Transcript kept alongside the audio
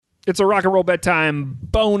It's a rock and roll bedtime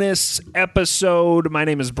bonus episode. My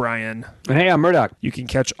name is Brian. Hey, I'm Murdoch. You can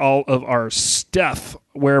catch all of our stuff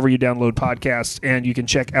wherever you download podcasts, and you can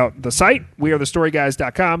check out the site,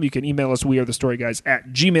 wearethestoryguys.com. You can email us,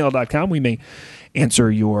 wearethestoryguys@gmail.com. We may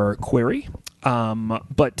answer your query.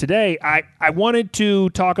 But today, I wanted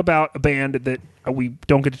to talk about a band that we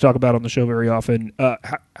don't get to talk about on the show very often.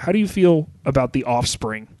 How do you feel about The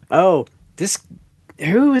Offspring? Oh,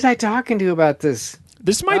 who was I talking to about this?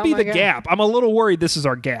 This might be the gap. I'm a little worried this is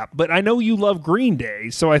our gap, but I know you love Green Day,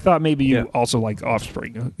 so I thought maybe you also like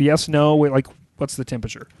Offspring. Yes, no, wait, like, what's the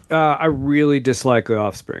temperature? I really dislike The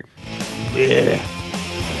Offspring. Yeah.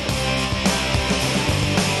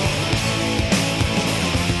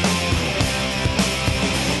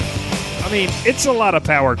 I mean, it's a lot of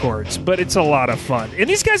power chords, but it's a lot of fun. And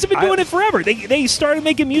these guys have been doing it forever. They started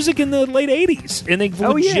making music in the late 80s, and they've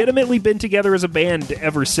legitimately been together as a band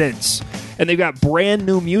ever since. And they've got brand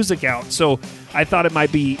new music out, so I thought it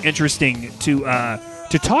might be interesting to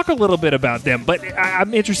talk a little bit about them. But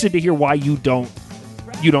I'm interested to hear why you don't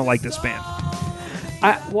like this band.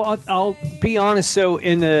 I'll be honest. So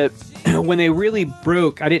when they really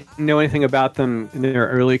broke, I didn't know anything about them in their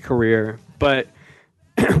early career, but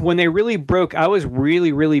when they really broke, I was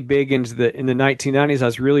really, really big in the 1990s. I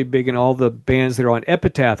was really big in all the bands that are on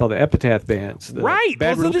Epitaph, all the Epitaph bands. Right.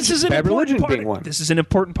 This is an important part. This is an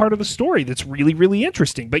important part of the story that's really, really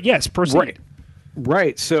interesting. But yes, proceed.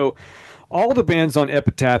 Right. So all the bands on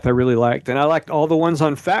Epitaph I really liked, and I liked all the ones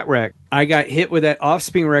on Fat Wreck. I got hit with that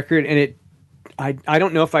Offspring record, and I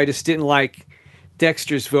don't know if I just didn't like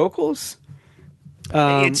Dexter's vocals.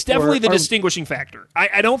 It's definitely the distinguishing factor.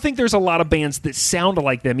 I don't think there's a lot of bands that sound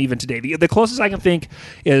like them even today. The closest I can think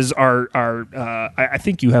is I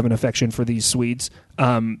think you have an affection for these Swedes.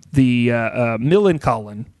 The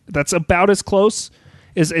Millencolin. That's about as close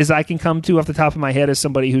as I can come to off the top of my head as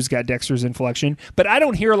somebody who's got Dexter's inflection. But I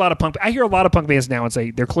don't hear a lot of punk. I hear a lot of punk bands now and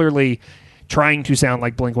say they're clearly trying to sound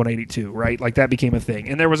like Blink-182, right? Like that became a thing.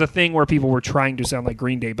 And there was a thing where people were trying to sound like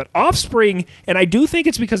Green Day. But Offspring, and I do think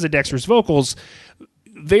it's because of Dexter's vocals,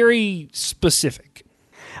 very specific.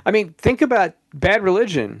 I mean, think about Bad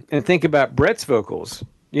Religion and think about Brett's vocals.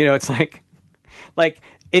 You know, it's like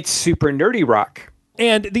it's super nerdy rock.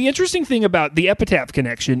 And the interesting thing about the Epitaph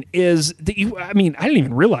connection is that I didn't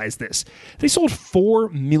even realize this. They sold 4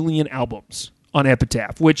 million albums on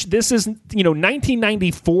Epitaph, which this is,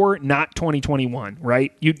 1994, not 2021,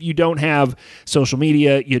 right? You don't have social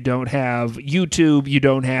media, you don't have YouTube, you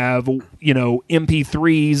don't have,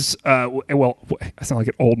 MP3s. I sound like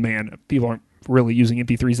an old man. People aren't really using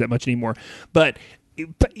MP3s that much anymore. But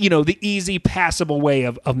the easy, passable way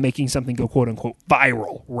of making something go quote unquote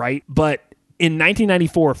viral, right? But in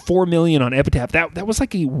 1994, 4 million on Epitaph. That was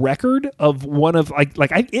like a record of one of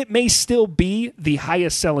it may still be the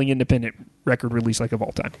highest selling independent record release of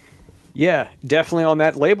all time. Yeah, definitely on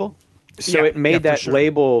that label. So it made that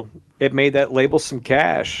label. It made that label some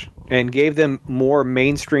cash and gave them more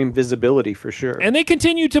mainstream visibility for sure. And they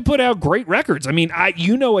continue to put out great records. I mean,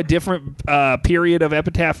 a different period of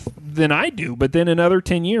Epitaph than I do, but then another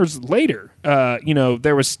 10 years later,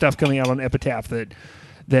 there was stuff coming out on Epitaph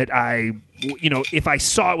that I, if I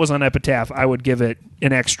saw it was on Epitaph, I would give it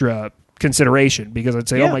an extra consideration because I'd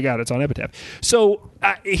say, oh my God, it's on Epitaph. So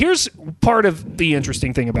here's part of the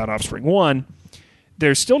interesting thing about Offspring. One,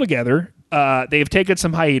 they're still together. They've taken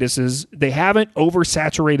some hiatuses. They haven't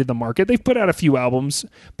oversaturated the market. They've put out a few albums,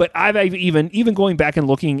 but I've even going back and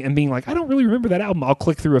looking and being like, I don't really remember that album. I'll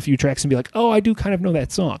click through a few tracks and be like, oh, I do kind of know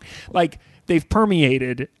that song. Like, they've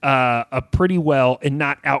permeated pretty well and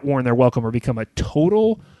not outworn their welcome or become a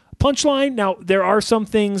total punchline. Now, there are some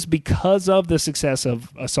things because of the success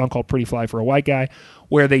of a song called Pretty Fly for a White Guy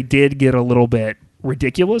where they did get a little bit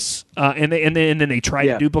ridiculous, and then they tried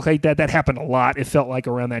to duplicate that. That happened a lot. It felt like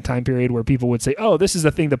around that time period where people would say, oh, this is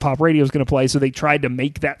the thing that pop radio is going to play, so they tried to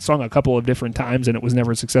make that song a couple of different times, and it was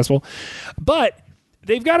never successful. But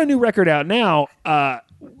they've got a new record out now,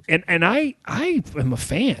 and I am a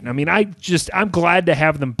fan. I mean, I'm glad to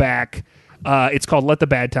have them back. It's called Let the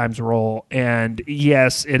Bad Times Roll, and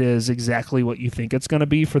yes, it is exactly what you think it's going to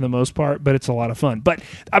be for the most part, but it's a lot of fun. But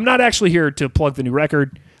I'm not actually here to plug the new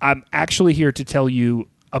record. I'm actually here to tell you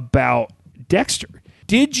about Dexter.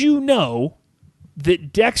 Did you know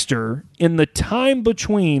that Dexter, in the time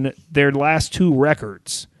between their last two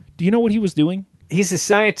records, do you know what he was doing? He's a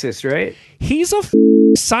scientist, right? He's a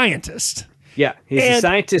scientist. Yeah, he's a And-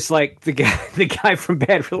 scientist like the guy from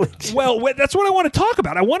Bad Religion. Well, that's what I want to talk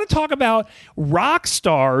about. I want to talk about rock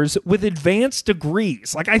stars with advanced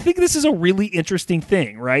degrees. Like, I think this is a really interesting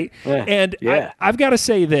thing, right? Yeah. And Yeah. I've got to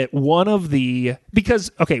say that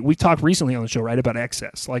because, okay, we talked recently on the show, right, about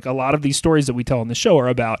excess. Like, a lot of these stories that we tell on the show are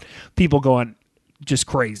about people going just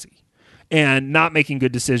crazy and not making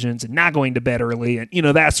good decisions and not going to bed early and,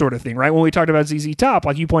 that sort of thing, right? When we talked about ZZ Top,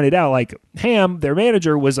 like you pointed out, like Ham, their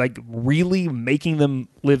manager, was like really making them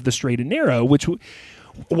live the straight and narrow, which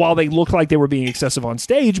while they looked like they were being excessive on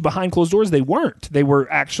stage, behind closed doors, they weren't. They were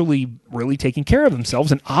actually really taking care of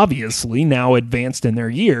themselves, and obviously now advanced in their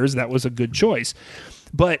years, that was a good choice.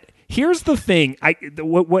 But here's the thing.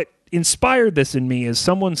 What inspired this in me is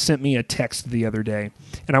someone sent me a text the other day,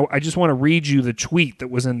 and I just want to read you the tweet that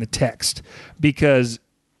was in the text because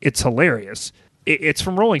it's hilarious. It's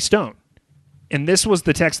from Rolling Stone, and this was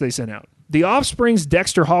the text they sent out. The Offspring's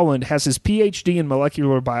Dexter Holland has his PhD in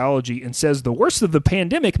molecular biology and says the worst of the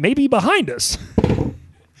pandemic may be behind us.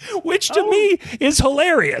 Which to me is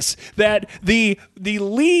hilarious, that the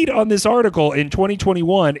lead on this article in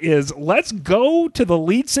 2021 is, let's go to the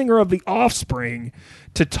lead singer of The Offspring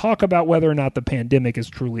to talk about whether or not the pandemic is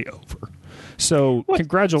truly over. So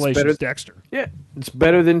congratulations, Dexter. Yeah, it's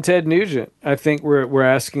better than Ted Nugent. I think we're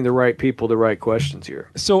asking the right people the right questions here.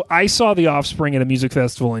 So I saw The Offspring at a music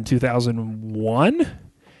festival in 2001,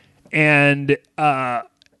 and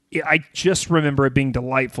I just remember it being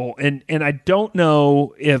delightful. And I don't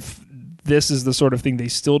know if this is the sort of thing they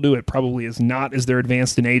still do. It probably is not, as they're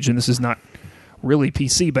advanced in age, and this is not really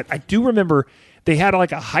PC. But I do remember they had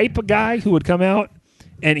like a hype guy who would come out,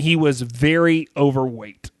 and he was very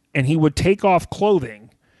overweight, and he would take off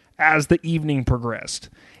clothing as the evening progressed.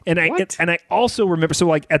 And I also remember, so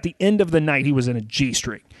like at the end of the night, he was in a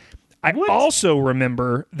G-string. I also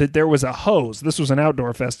remember that there was a hose. This was an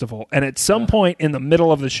outdoor festival. And at some point in the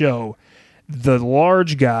middle of the show, the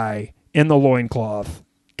large guy in the loincloth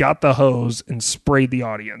got the hose and sprayed the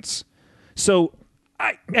audience. So,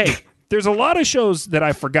 hey, there's a lot of shows that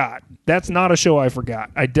I forgot. That's not a show I forgot.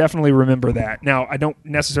 I definitely remember that. Now, I don't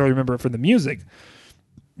necessarily remember it for the music,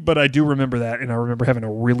 but I do remember that, and I remember having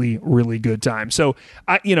a really, really good time. So,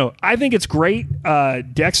 I think it's great,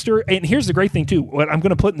 Dexter. And here's the great thing, too. What I'm going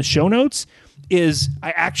to put in the show notes is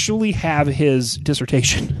I actually have his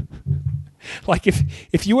dissertation. Like,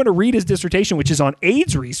 if you want to read his dissertation, which is on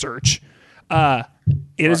AIDS research, it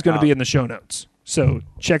is going to be in the show notes. So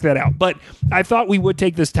check that out. But I thought we would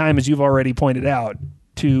take this time, as you've already pointed out,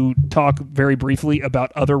 to talk very briefly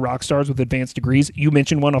about other rock stars with advanced degrees. You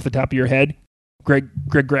mentioned one off the top of your head. Greg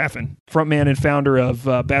Graffin, frontman and founder of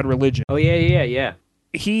Bad Religion. Oh, yeah.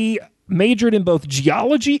 He majored in both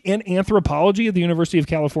geology and anthropology at the University of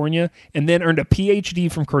California, and then earned a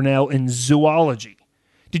PhD from Cornell in zoology.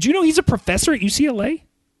 Did you know he's a professor at UCLA?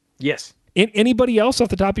 Yes. Anybody else off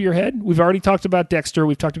the top of your head? We've already talked about Dexter.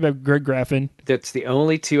 We've talked about Greg Graffin. That's the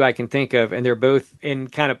only two I can think of, and they're both in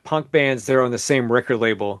kind of punk bands that are on the same record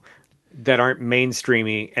label that aren't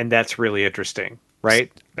mainstreamy, and that's really interesting, right?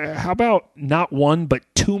 How about not one, but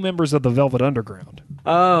two members of the Velvet Underground?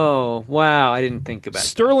 Oh, wow. I didn't think about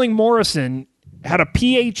Sterling Morrison had a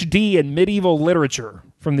PhD in medieval literature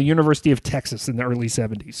from the University of Texas in the early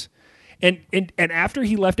 70s. And after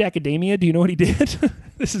he left academia, do you know what he did?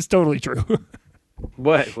 This is totally true.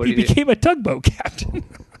 What? He became a tugboat captain.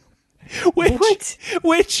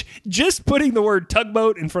 Which just putting the word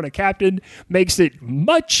tugboat in front of captain makes it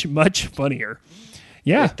much, much funnier.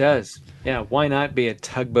 Yeah. It does. Yeah, why not be a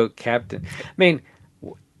tugboat captain? I mean,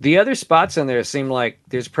 the other spots on there seem like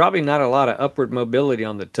there's probably not a lot of upward mobility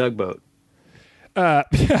on the tugboat.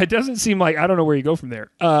 It doesn't seem like, I don't know where you go from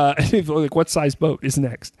there. Like, what size boat is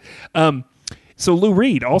next? So Lou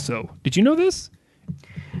Reed also. Did you know this?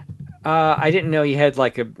 I didn't know he had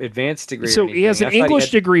like an advanced degree. So he has an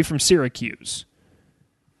English degree from Syracuse,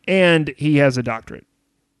 and he has a doctorate.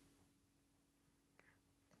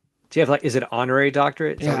 Do you have like? Is it an honorary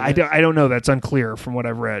doctorate? Yeah, I don't know. That's unclear from what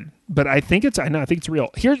I've read, but I think it's real.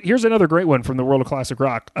 Here's another great one from the world of classic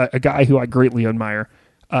rock. A guy who I greatly admire,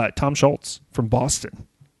 Tom Scholz from Boston.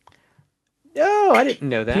 Oh, I didn't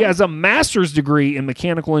know that. He has a master's degree in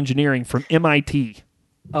mechanical engineering from MIT.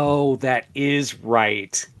 Oh, that is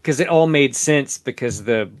right. Because it all made sense because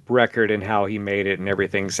the record and how he made it and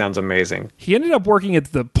everything sounds amazing. He ended up working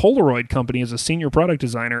at the Polaroid company as a senior product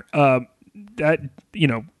designer.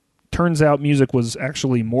 Turns out music was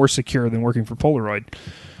actually more secure than working for Polaroid,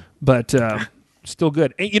 but still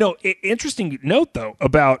good. And, interesting note, though,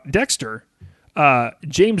 about Dexter,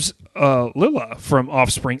 James Lilla from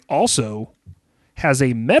Offspring also has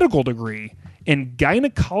a medical degree in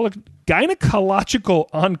gynecological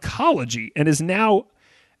oncology and is now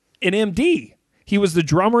an MD. He was the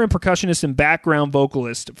drummer and percussionist and background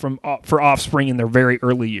vocalist for Offspring in their very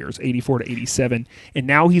early years, 84 to 87, and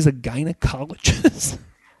now he's a gynecologist.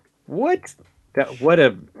 What?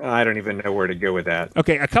 I don't even know where to go with that.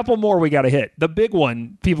 Okay, a couple more we got to hit. The big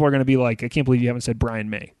one, people are going to be like, I can't believe you haven't said Brian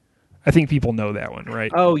May. I think people know that one,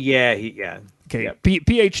 right? Oh, yeah. Yeah. Okay, Yep.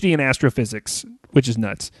 PhD in astrophysics, which is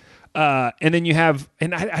nuts. And then you have,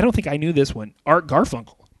 and I don't think I knew this one, Art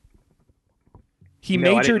Garfunkel. He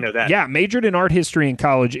No, I majored, didn't know that. yeah, majored in art history in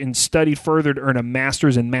college and studied further to earn a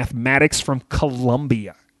master's in mathematics from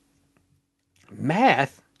Columbia.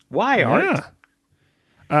 Math? Why art?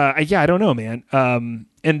 Yeah, I don't know, man.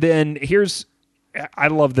 And then I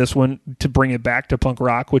love this one to bring it back to punk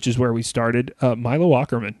rock, which is where we started. Milo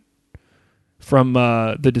Ackerman from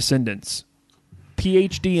The Descendants,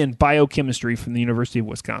 PhD in biochemistry from the University of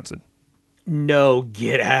Wisconsin. No,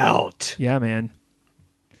 get out. Yeah, man.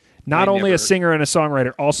 Not only a singer and a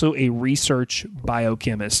songwriter, also a research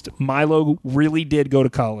biochemist. Milo really did go to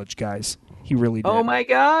college, guys. He really did. Oh my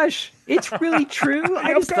gosh. It's really true?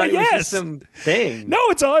 I just thought it was just some thing. No,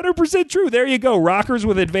 it's 100% true. There you go. Rockers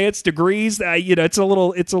with advanced degrees. It's a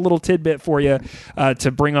little tidbit for you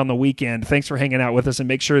to bring on the weekend. Thanks for hanging out with us, and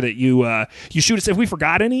make sure that you shoot us. If we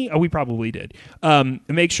forgot any, we probably did.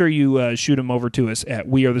 Make sure you shoot them over to us at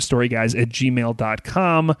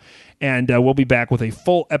wearethestoryguys@gmail.com, and we'll be back with a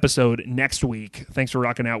full episode next week. Thanks for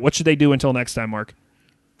rocking out. What should they do until next time, Mark?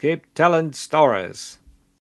 Keep telling stories.